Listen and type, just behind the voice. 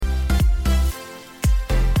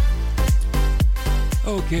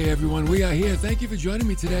Okay, everyone, we are here. Thank you for joining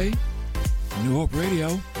me today. New Hope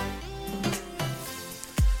Radio.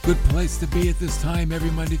 Good place to be at this time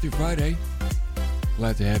every Monday through Friday.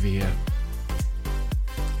 Glad to have you here.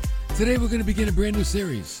 Today we're going to begin a brand new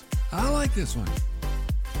series. I like this one.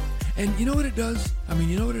 And you know what it does?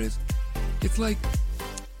 You know what it is?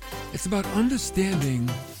 It's about understanding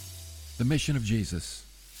the mission of Jesus.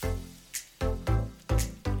 And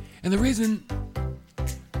the reason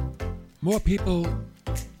more people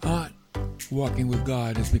aren't walking with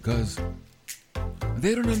God is because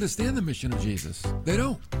they don't understand the mission of Jesus. They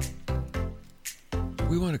don't.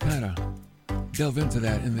 We want to kind of delve into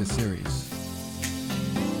that in this series.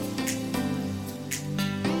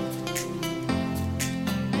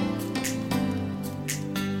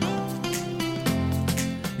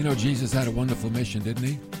 You know, Jesus had a wonderful mission, didn't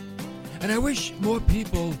he? And I wish more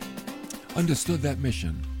people understood that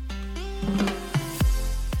mission.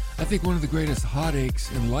 I think one of the greatest heartaches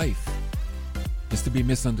in life is to be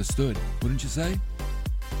misunderstood, wouldn't you say?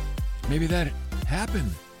 Maybe that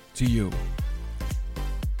happened to you.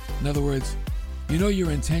 In other words, you know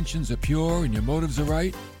your intentions are pure and your motives are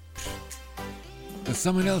right, but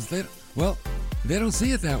someone else, they don't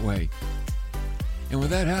see it that way. And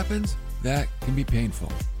when that happens, that can be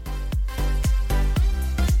painful.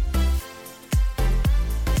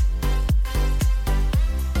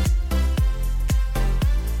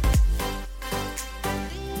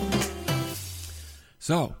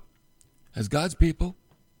 So, as God's people,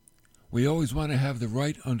 we always want to have the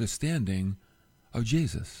right understanding of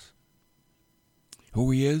Jesus,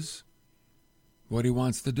 who he is, what he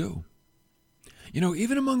wants to do. You know,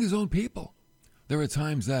 even among his own people, there are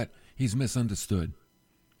times that he's misunderstood.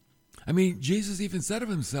 Jesus even said of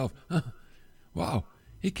himself, wow,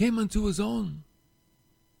 he came unto his own.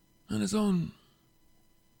 On his own,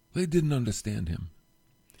 they didn't understand him.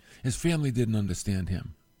 His family didn't understand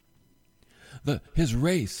him. His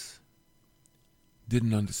race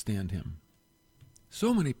didn't understand him.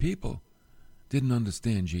 So many people didn't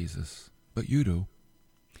understand Jesus, but you do.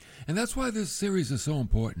 And that's why this series is so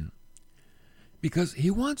important, because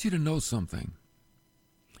he wants you to know something.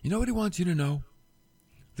 You know what he wants you to know?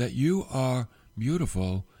 That you are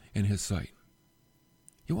beautiful in his sight.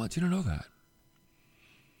 He wants you to know that.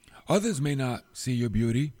 Others may not see your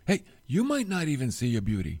beauty. Hey, you might not even see your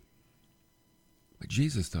beauty, but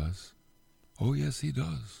Jesus does. Oh, yes, he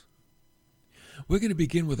does. We're going to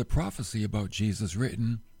begin with a prophecy about Jesus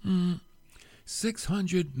written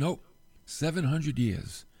 700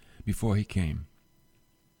 years before he came.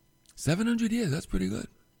 700 years, that's pretty good.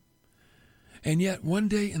 And yet, one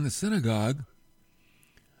day in the synagogue,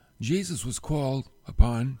 Jesus was called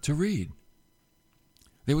upon to read.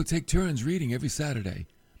 They would take turns reading every Saturday.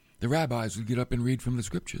 The rabbis would get up and read from the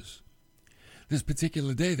scriptures. This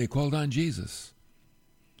particular day, they called on Jesus.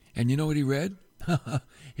 And you know what he read?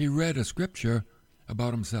 He read a scripture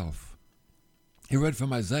about himself. He read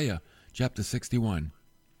from Isaiah chapter 61.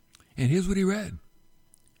 And here's what he read.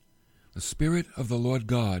 The Spirit of the Lord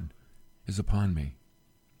God is upon me,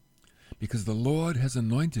 because the Lord has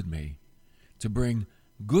anointed me to bring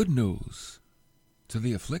good news to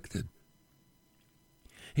the afflicted.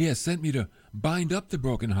 He has sent me to bind up the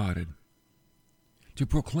brokenhearted, to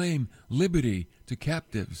proclaim liberty to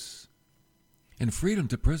captives and freedom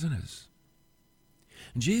to prisoners.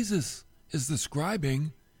 Jesus is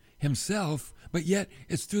describing himself, but yet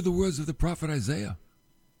it's through the words of the prophet Isaiah.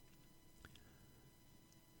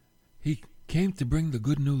 He came to bring the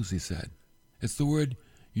good news, he said. It's the word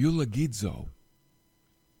eulogizo.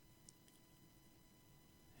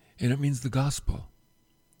 And it means the gospel.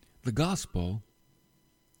 The gospel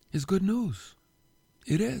is good news.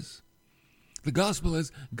 It is. The gospel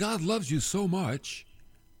is God loves you so much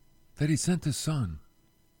that he sent his son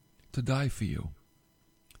to die for you.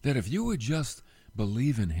 That if you would just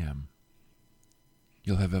believe in him,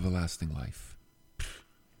 you'll have everlasting life.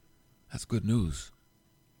 That's good news.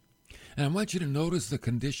 And I want you to notice the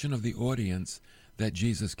condition of the audience that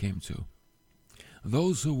Jesus came to.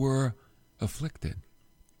 Those who were afflicted.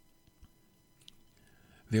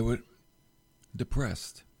 They were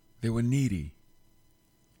depressed. They were needy.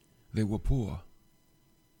 They were poor.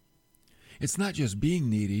 It's not just being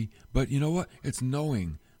needy, but you know what? It's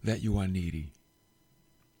knowing that you are needy.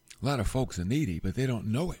 A lot of folks are needy, but they don't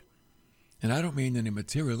know it. And I don't mean in a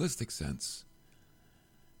materialistic sense.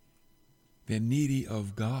 They're needy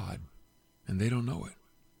of God, and they don't know it.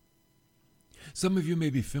 Some of you may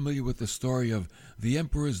be familiar with the story of The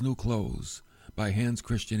Emperor's New Clothes by Hans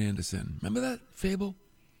Christian Andersen. Remember that fable?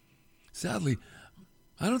 Sadly,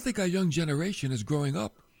 I don't think our young generation is growing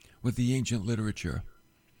up with the ancient literature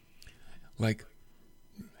like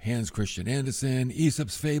Hans Christian Andersen,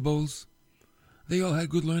 Aesop's fables. They all had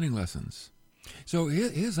good learning lessons. So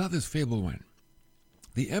here's how this fable went.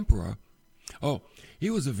 The emperor, he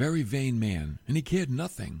was a very vain man, and he cared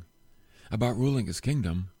nothing about ruling his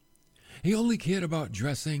kingdom. He only cared about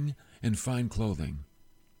dressing and fine clothing.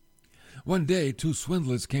 One day, 2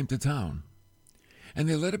 swindlers came to town, and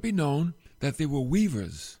they let it be known that they were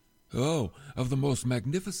weavers, of the most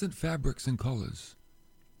magnificent fabrics and colors.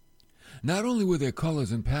 Not only were their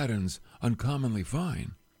colors and patterns uncommonly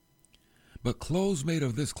fine, but clothes made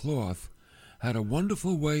of this cloth had a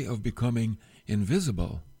wonderful way of becoming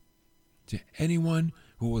invisible to anyone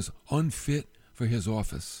who was unfit for his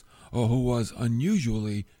office or who was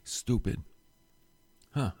unusually stupid.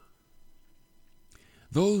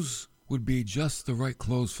 Those would be just the right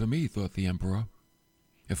clothes for me, thought the emperor.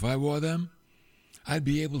 If I wore them, I'd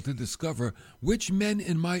be able to discover which men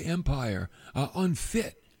in my empire are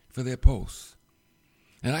unfit for their posts,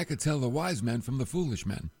 and I could tell the wise men from the foolish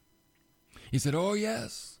men. He said, "Oh,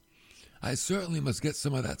 yes, I certainly must get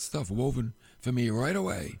some of that stuff woven for me right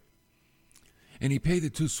away." And he paid the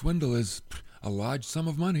 2 swindlers a large sum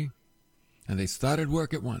of money, and they started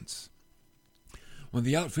work at once. When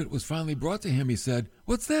the outfit was finally brought to him, he said,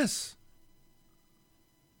 "What's this?"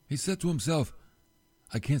 He said to himself,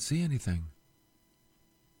 "I can't see anything.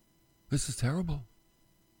 This is terrible.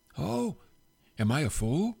 Oh, am I a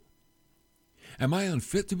fool? Am I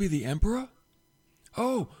unfit to be the emperor?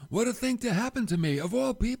 Oh, what a thing to happen to me, of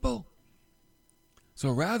all people."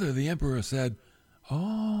 So rather, the emperor said,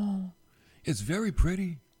 "Oh, it's very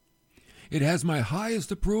pretty. It has my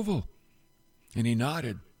highest approval." And he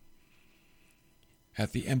nodded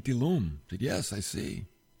at the empty loom. Said, "Yes, I see."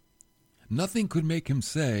 Nothing could make him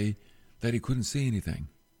say that he couldn't see anything.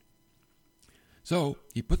 So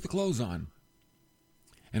he put the clothes on,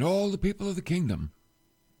 and all the people of the kingdom,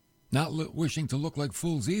 not wishing to look like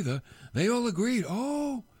fools either, they all agreed,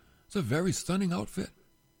 "Oh, it's a very stunning outfit."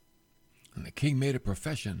 And the king made a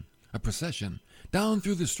procession down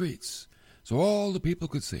through the streets so all the people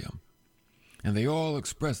could see him. And they all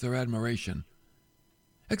expressed their admiration,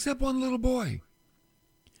 except one little boy.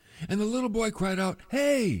 And the little boy cried out,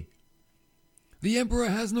 "Hey, the emperor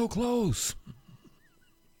has no clothes."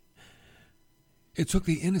 It took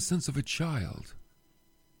the innocence of a child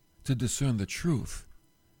to discern the truth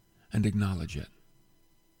and acknowledge it.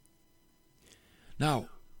 Now,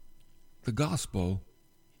 the gospel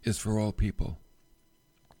is for all people.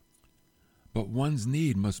 But one's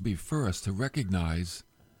need must be first to recognize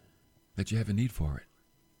that you have a need for it.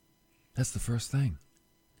 That's the first thing.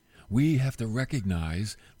 We have to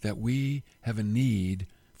recognize that we have a need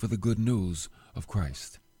for the good news of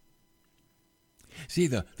Christ. See,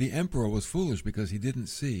 the emperor was foolish because he didn't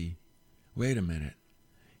see, wait a minute,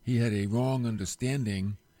 he had a wrong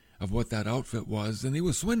understanding of what that outfit was, and he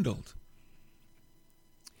was swindled.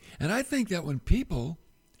 And I think that when people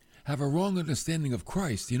have a wrong understanding of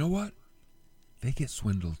Christ, you know what? They get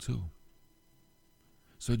swindled too.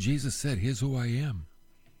 So Jesus said, "Here's who I am.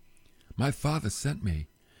 My Father sent me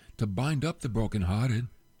to bind up the brokenhearted,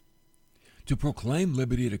 to proclaim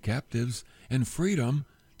liberty to captives and freedom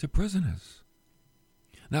to prisoners."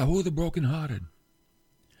 Now, who are the brokenhearted?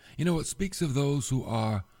 You know, it speaks of those who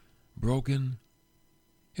are broken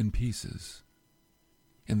in pieces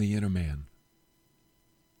in the inner man.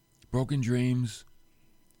 Broken dreams,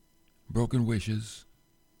 broken wishes,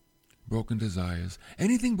 broken desires,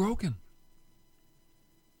 anything broken.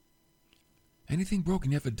 Anything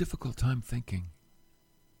broken, you have a difficult time thinking.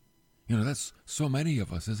 You know, that's so many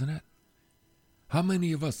of us, isn't it? How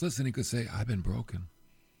many of us listening could say, "I've been broken.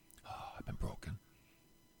 Oh, I've been broken.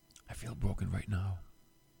 I feel broken right now."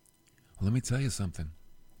 Well, let me tell you something.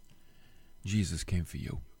 Jesus came for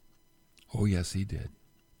you. Oh, yes, he did.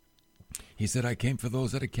 He said, "I came for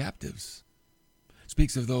those that are captives."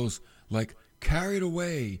 Speaks of those like carried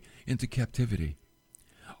away into captivity,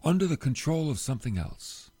 under the control of something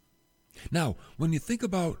else. Now, when you think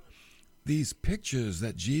about these pictures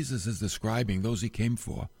that Jesus is describing, those he came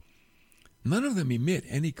for, none of them emit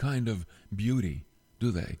any kind of beauty,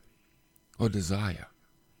 do they? Or desire,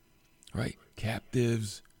 right?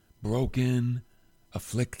 Captives, broken,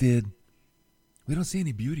 afflicted. We don't see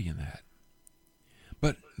any beauty in that.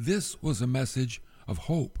 But this was a message of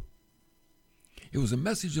hope. It was a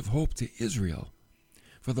message of hope to Israel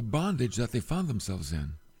for the bondage that they found themselves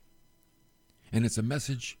in. And it's a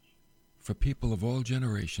message for people of all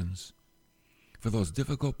generations, for those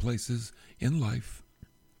difficult places in life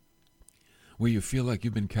where you feel like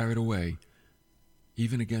you've been carried away,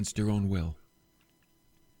 even against your own will.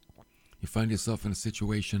 You find yourself in a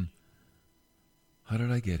situation, how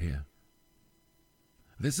did I get here?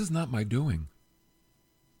 This is not my doing.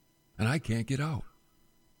 and I can't get out.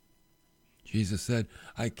 Jesus said,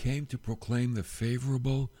 I came to proclaim the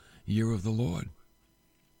favorable year of the Lord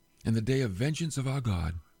and the day of vengeance of our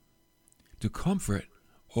God, to comfort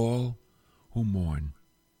all who mourn.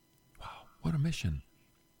 Wow, what a mission.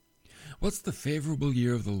 What's the favorable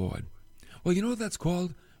year of the Lord? Well, you know what that's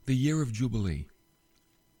called? The year of Jubilee.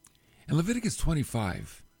 In Leviticus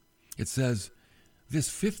 25, it says, this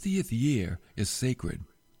 50th year is sacred.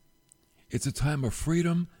 It's a time of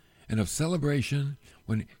freedom and of celebration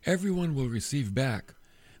when everyone will receive back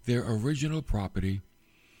their original property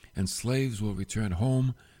and slaves will return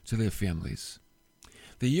home to their families.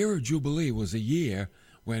 The year of Jubilee was a year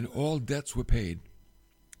when all debts were paid.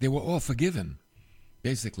 They were all forgiven,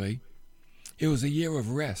 basically. It was a year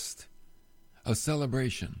of rest, of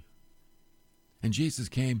celebration. And Jesus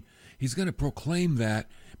came, he's going to proclaim that,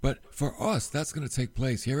 but for us, that's going to take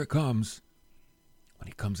place. Here it comes, when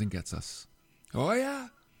he comes and gets us. Oh yeah,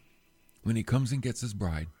 when he comes and gets his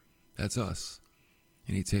bride, that's us,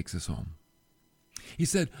 and he takes us home. He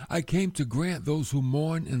said, I came to grant those who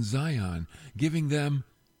mourn in Zion, giving them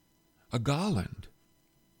a garland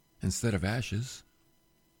instead of ashes,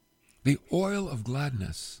 the oil of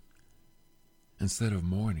gladness instead of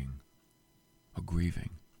mourning or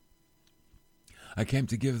grieving. I came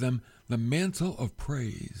to give them the mantle of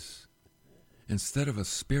praise instead of a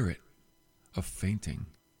spirit of fainting.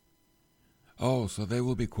 Oh, so they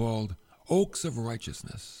will be called oaks of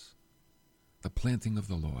righteousness, the planting of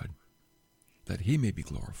the Lord, that he may be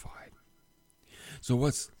glorified. So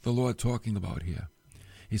what's the Lord talking about here?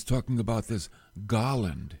 He's talking about this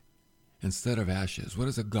garland instead of ashes. What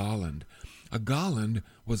is a garland? A garland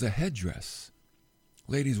was a headdress.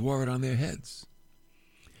 Ladies wore it on their heads.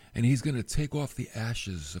 And he's going to take off the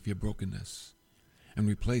ashes of your brokenness and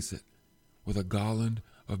replace it with a garland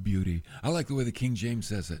of beauty. I like the way the King James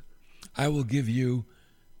says it. I will give you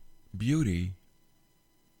beauty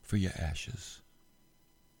for your ashes.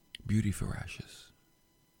 Beauty for ashes.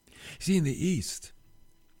 See, in the East,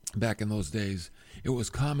 back in those days, it was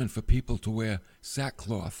common for people to wear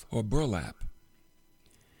sackcloth or burlap.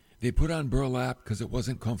 They put on burlap because it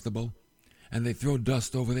wasn't comfortable, and they throw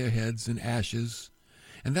dust over their heads and ashes,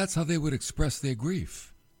 and that's how they would express their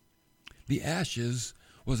grief. The ashes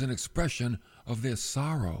was an expression of their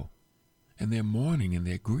sorrow and their mourning and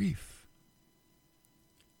their grief.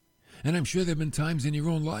 And I'm sure there have been times in your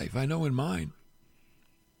own life, I know in mine,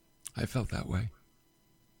 I felt that way.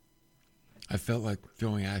 I felt like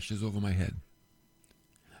throwing ashes over my head.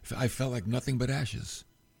 I felt like nothing but ashes.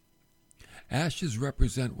 Ashes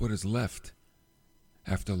represent what is left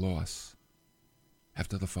after loss,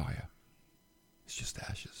 after the fire. It's just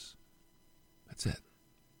ashes. That's it.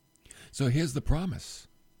 So here's the promise.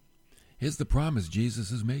 Here's the promise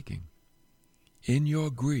Jesus is making. In your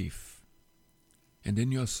grief and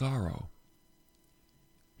in your sorrow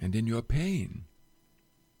and in your pain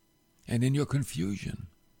and in your confusion,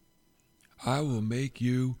 I will make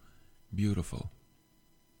you beautiful.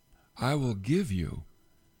 I will give you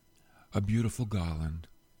a beautiful garland,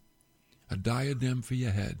 a diadem for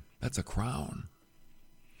your head. That's a crown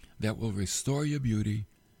that will restore your beauty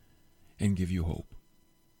and give you hope.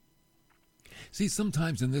 See,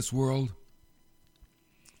 sometimes in this world,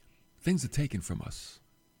 things are taken from us.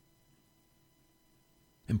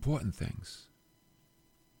 Important things.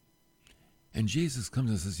 And Jesus comes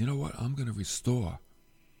and says, you know what? I'm going to restore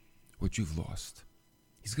what you've lost.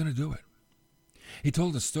 He's going to do it. He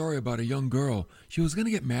told a story about a young girl. She was going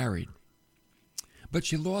to get married, but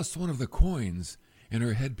she lost one of the coins in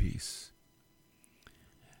her headpiece.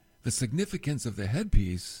 The significance of the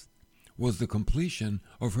headpiece was the completion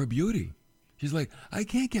of her beauty. She's like, I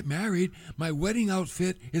can't get married. My wedding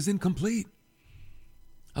outfit is incomplete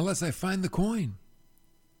unless I find the coin.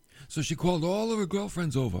 So she called all of her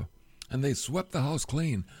girlfriends over, and they swept the house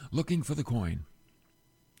clean looking for the coin.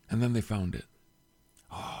 And then they found it.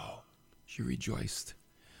 Oh, she rejoiced.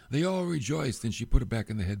 They all rejoiced, and she put it back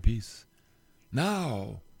in the headpiece.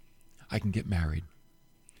 Now I can get married.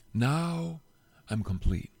 Now I'm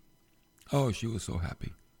complete. Oh, she was so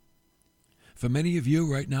happy. For many of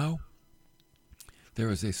you right now, there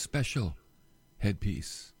is a special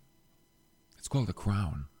headpiece. It's called a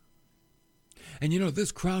crown. And you know,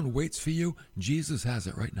 this crown waits for you. Jesus has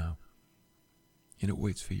it right now. And it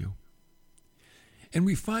waits for you. And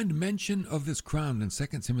we find mention of this crown in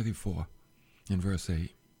 2 Timothy 4, in verse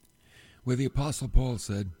 8, where the Apostle Paul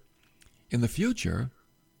said, in the future,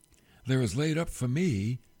 there is laid up for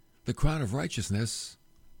me the crown of righteousness,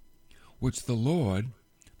 which the Lord,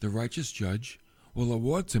 the righteous judge, will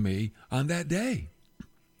award to me on that day.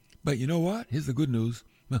 But you know what? Here's the good news.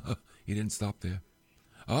 He didn't stop there.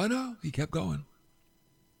 Oh no, he kept going.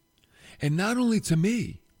 And not only to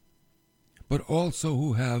me, but also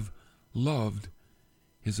who have loved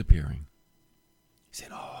his appearing. He said,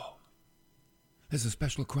 oh, there's a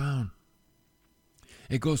special crown.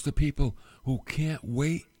 It goes to people who can't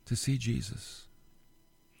wait to see Jesus.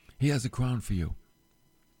 He has a crown for you.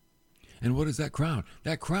 And what is that crown?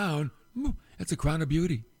 That crown, it's a crown of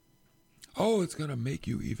beauty. Oh, it's going to make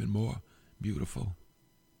you even more beautiful.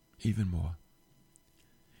 Even more.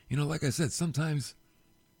 You know, like I said, sometimes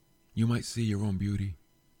you might see your own beauty,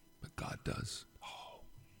 but God does. Oh,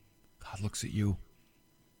 God looks at you.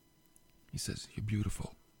 He says, you're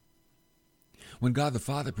beautiful. When God the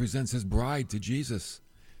Father presents his bride to Jesus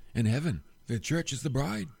in heaven, the church is the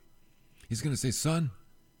bride. He's going to say, son,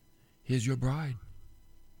 here's your bride.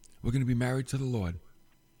 We're going to be married to the Lord.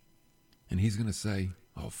 And he's going to say,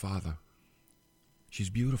 oh, Father, she's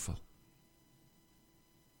beautiful.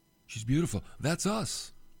 She's beautiful. That's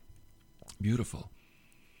us. Beautiful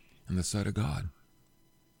in the sight of God.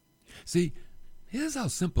 See, here's how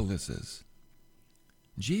simple this is.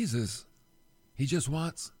 Jesus, he just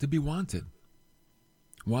wants to be wanted.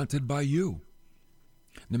 Wanted by you.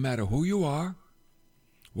 No matter who you are,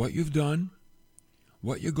 what you've done,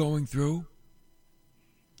 what you're going through,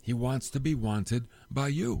 he wants to be wanted by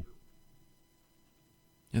you.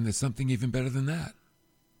 And there's something even better than that.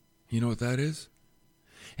 You know what that is?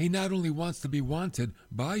 He not only wants to be wanted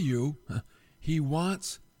by you, he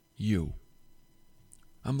wants you.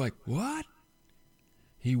 I'm like, what?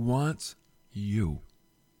 He wants you.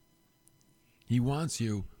 He wants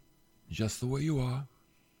you just the way you are.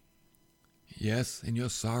 Yes, in your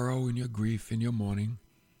sorrow, in your grief, in your mourning.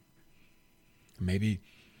 Maybe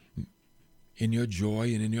in your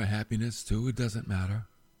joy and in your happiness too. It doesn't matter.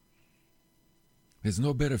 There's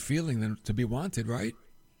no better feeling than to be wanted, right?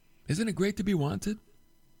 Isn't it great to be wanted?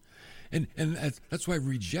 And that's why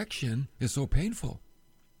rejection is so painful.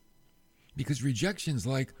 Because rejection's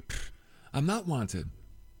like, I'm not wanted.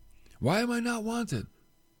 Why am I not wanted?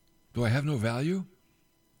 Do I have no value?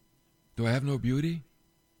 Do I have no beauty?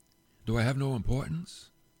 Do I have no importance?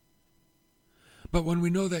 But when we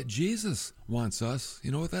know that Jesus wants us,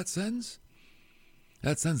 you know what that sends?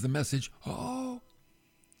 That sends the message, oh,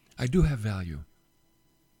 I do have value.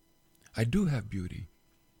 I do have beauty.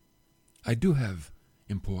 I do have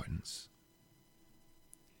importance.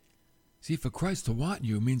 See, for Christ to want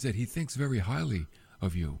you means that he thinks very highly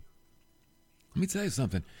of you. Let me tell you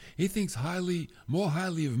something. He thinks more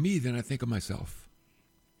highly of me than I think of myself.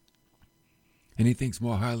 And he thinks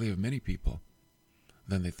more highly of many people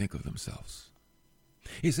than they think of themselves.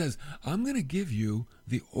 He says, I'm going to give you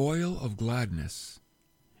the oil of gladness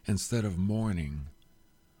instead of mourning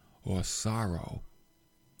or sorrow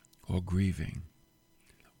or grieving.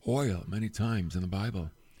 Oil, many times in the Bible,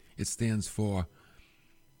 it stands for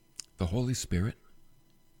the Holy Spirit.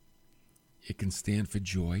 It can stand for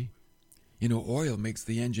joy. You know, oil makes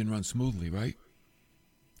the engine run smoothly, right?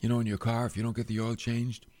 You know, in your car, if you don't get the oil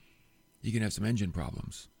changed, you can have some engine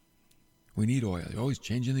problems. We need oil. You're always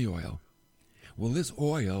changing the oil. Well, this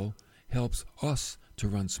oil helps us to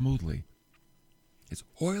run smoothly. It's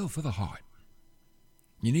oil for the heart.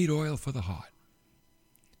 You need oil for the heart.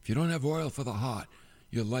 If you don't have oil for the heart,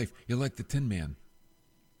 your life, you're like the Tin Man.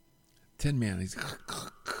 Tin Man, he's...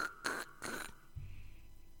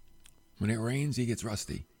 When it rains, he gets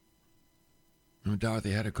rusty. And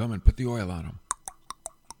Dorothy had to come and put the oil on him.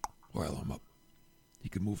 Oil him up. He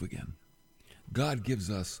could move again. God gives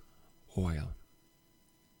us oil.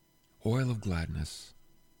 Oil of gladness.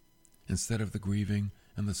 Instead of the grieving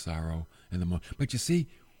and the sorrow and the mourning. But you see,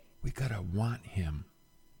 we got to want him.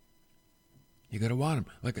 You got to want him.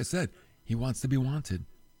 Like I said, he wants to be wanted.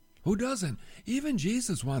 Who doesn't? Even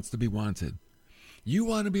Jesus wants to be wanted. You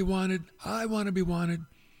want to be wanted. I want to be wanted.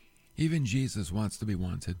 Even Jesus wants to be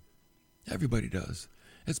wanted. Everybody does.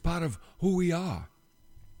 It's part of who we are.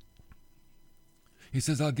 He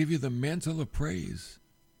says, I'll give you the mantle of praise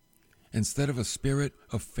instead of a spirit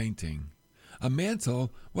of fainting. A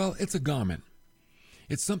mantle, well, it's a garment.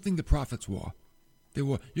 It's something the prophets wore. They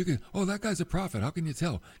wore. You can, oh, that guy's a prophet. How can you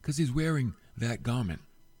tell? Because he's wearing that garment,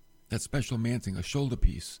 that special mantle, a shoulder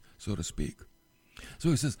piece, so to speak. So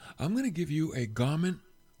he says, I'm going to give you a garment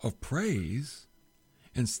of praise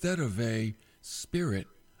instead of a spirit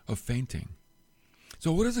of fainting.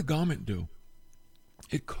 So what does a garment do?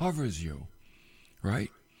 It covers you, right?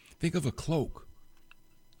 Think of a cloak.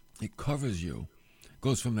 It covers you.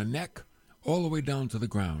 Goes from the neck all the way down to the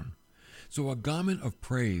ground. So a garment of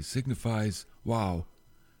praise signifies, wow,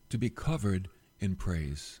 to be covered in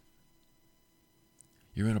praise.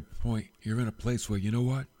 You're in a place where, you know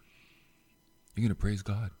what? You're going to praise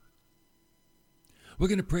God. We're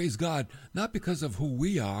going to praise God not because of who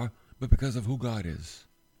we are, but because of who God is.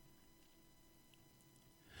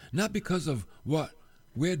 Not because of what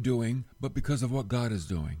we're doing, but because of what God is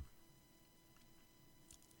doing.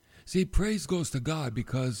 See, praise goes to God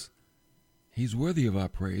because He's worthy of our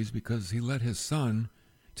praise, because He let His Son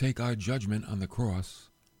take our judgment on the cross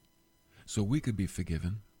so we could be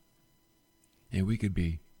forgiven and we could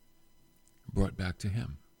be brought back to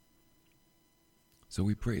Him. So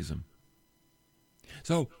we praise Him.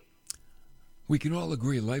 So we can all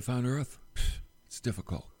agree life on earth, it's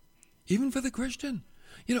difficult. Even for the Christian.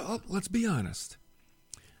 Let's be honest.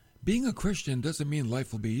 Being a Christian doesn't mean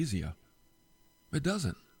life will be easier. It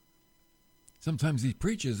doesn't. Sometimes these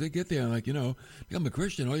preachers, they get there and become a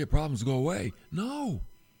Christian, all your problems go away. No.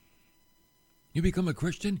 You become a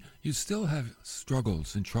Christian, you still have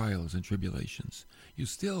struggles and trials and tribulations. You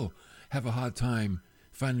still have a hard time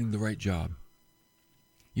finding the right job.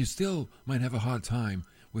 You still might have a hard time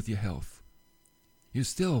with your health. You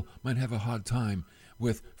still might have a hard time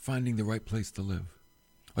with finding the right place to live.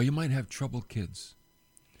 Or you might have troubled kids.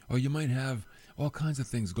 Or you might have all kinds of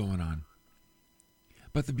things going on.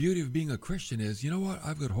 But the beauty of being a Christian is, you know what?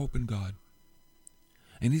 I've got hope in God.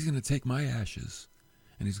 And He's going to take my ashes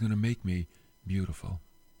and He's going to make me beautiful.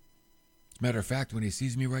 Matter of fact, when He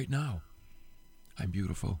sees me right now, I'm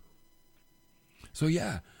beautiful. So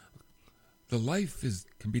yeah, the life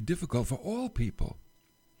can be difficult for all people.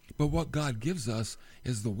 But what God gives us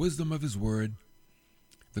is the wisdom of His Word,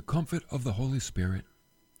 the comfort of the Holy Spirit,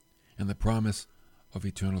 and the promise of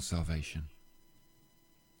eternal salvation.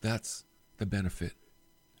 That's the benefit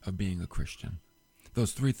of being a Christian.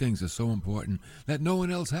 Those three things are so important that no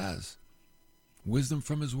one else has. Wisdom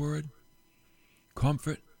from His Word,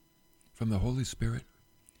 comfort from the Holy Spirit,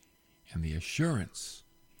 and the assurance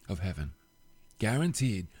of heaven.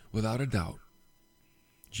 Guaranteed, without a doubt.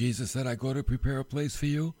 Jesus said, I go to prepare a place for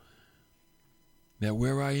you, that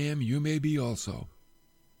where I am, you may be also.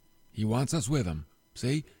 He wants us with Him.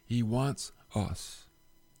 See? He wants us.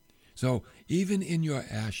 So, even in your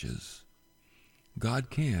ashes, God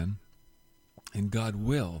can and God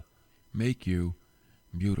will make you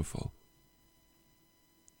beautiful.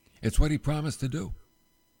 It's what He promised to do.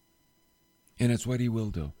 And it's what He will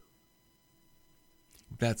do.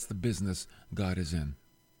 That's the business God is in.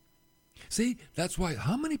 See, that's why,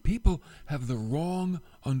 how many people have the wrong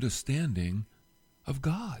understanding of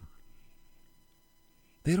God?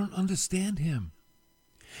 They don't understand Him.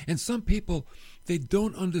 And some people, they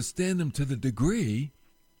don't understand Him to the degree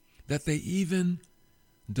that they even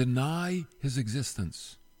deny His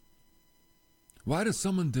existence. Why does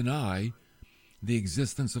someone deny the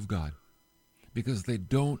existence of God? Because they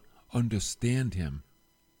don't understand Him.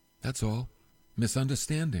 That's all.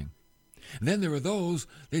 Misunderstanding. And then there are those,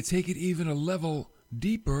 they take it even a level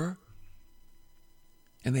deeper,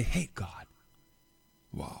 and they hate God.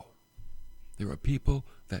 Wow. There are people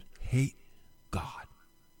that hate God.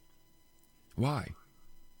 Why?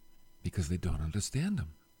 Because they don't understand Him.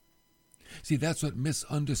 See, that's what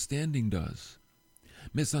misunderstanding does.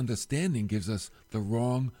 Misunderstanding gives us the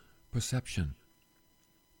wrong perception.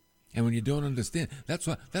 And when you don't understand,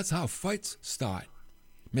 that's how fights start.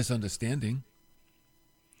 Misunderstanding.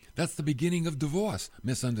 That's the beginning of divorce.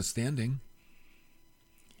 Misunderstanding.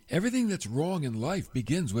 Everything that's wrong in life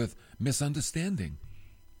begins with misunderstanding.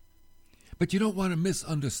 But you don't want to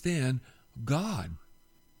misunderstand God,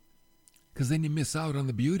 because then you miss out on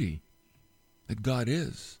the beauty that God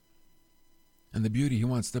is and the beauty He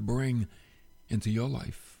wants to bring into your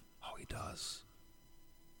life. Oh, He does.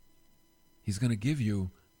 He's going to give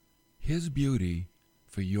you His beauty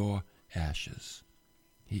for your ashes.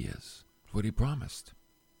 He is. That's what He promised.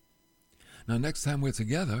 Now, next time we're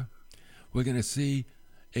together, we're going to see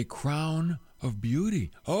a crown of beauty.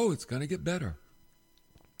 Oh, it's going to get better.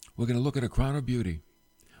 We're going to look at a crown of beauty.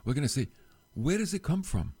 We're going to see, where does it come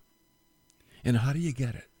from? And how do you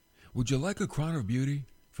get it? Would you like a crown of beauty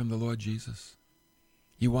from the Lord Jesus?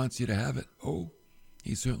 He wants you to have it. Oh,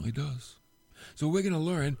 He certainly does. So we're going to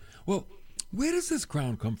learn, well, where does this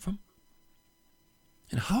crown come from?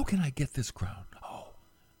 And how can I get this crown? Oh,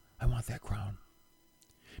 I want that crown.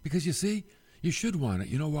 Because you see, you should want it.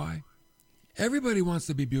 You know why? Everybody wants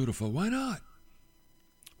to be beautiful. Why not?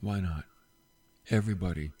 Why not?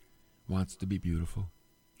 Everybody wants to be beautiful.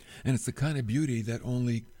 And it's the kind of beauty that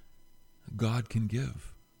only God can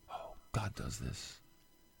give. Oh, God does this.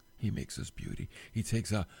 He makes us beauty. He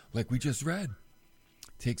takes our, like we just read,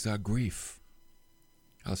 takes our grief,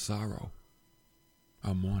 our sorrow,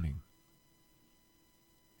 our mourning,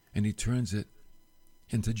 and He turns it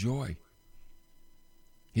into joy.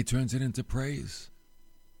 He turns it into praise.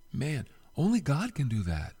 Man, only God can do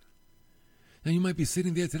that. And you might be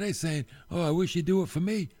sitting there today saying, oh, I wish You'd do it for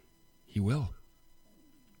me. He will.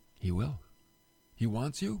 He will. He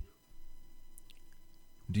wants you.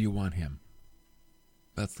 Do you want him?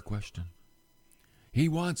 That's the question. He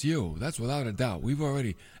wants you. That's without a doubt. We've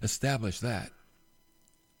already established that.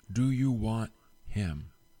 Do you want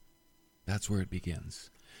him? That's where it begins.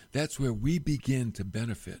 That's where we begin to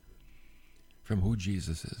benefit from who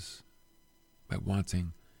Jesus is, by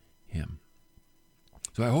wanting him.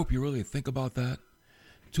 So I hope you really think about that.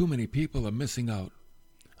 Too many people are missing out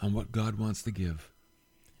on what God wants to give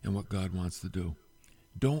and what God wants to do.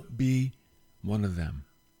 Don't be one of them.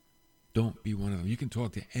 Don't be one of them. You can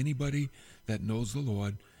talk to anybody that knows the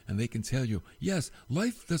Lord, and they can tell you, yes,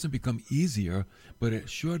 life doesn't become easier, but it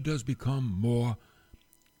sure does become more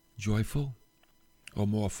joyful, or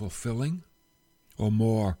more fulfilling, or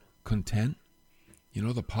more content. You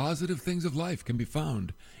know, the positive things of life can be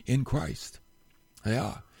found in Christ. They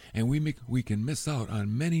are. And we can miss out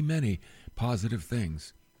on many, many positive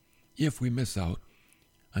things if we miss out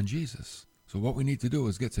on Jesus. So what we need to do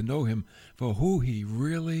is get to know him for who he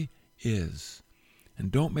really is.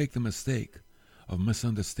 And don't make the mistake of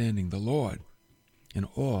misunderstanding the Lord in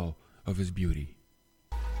all of his beauty.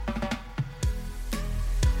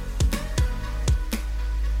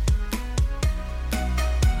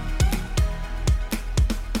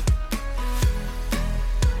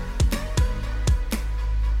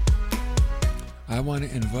 I want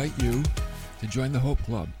to invite you to join the Hope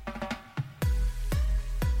Club.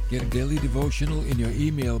 Get a daily devotional in your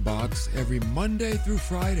email box every Monday through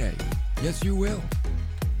Friday. Yes, you will.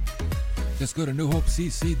 Just go to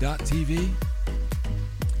newhopecc.tv,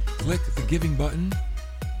 click the giving button,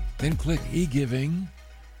 then click e-giving,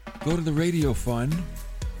 go to the radio fund.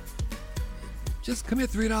 Just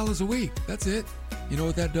commit $3 a week. That's it. You know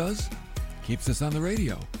what that does? Keeps us on the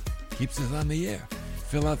radio, keeps us on the air.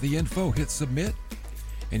 Fill out the info, hit submit,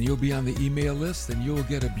 and you'll be on the email list, and you'll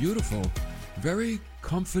get a beautiful, very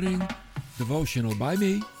comforting devotional by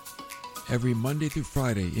me every Monday through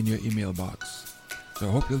Friday in your email box. So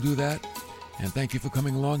I hope you'll do that, and thank you for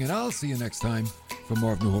coming along, and I'll see you next time for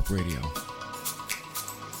more of New Hope Radio.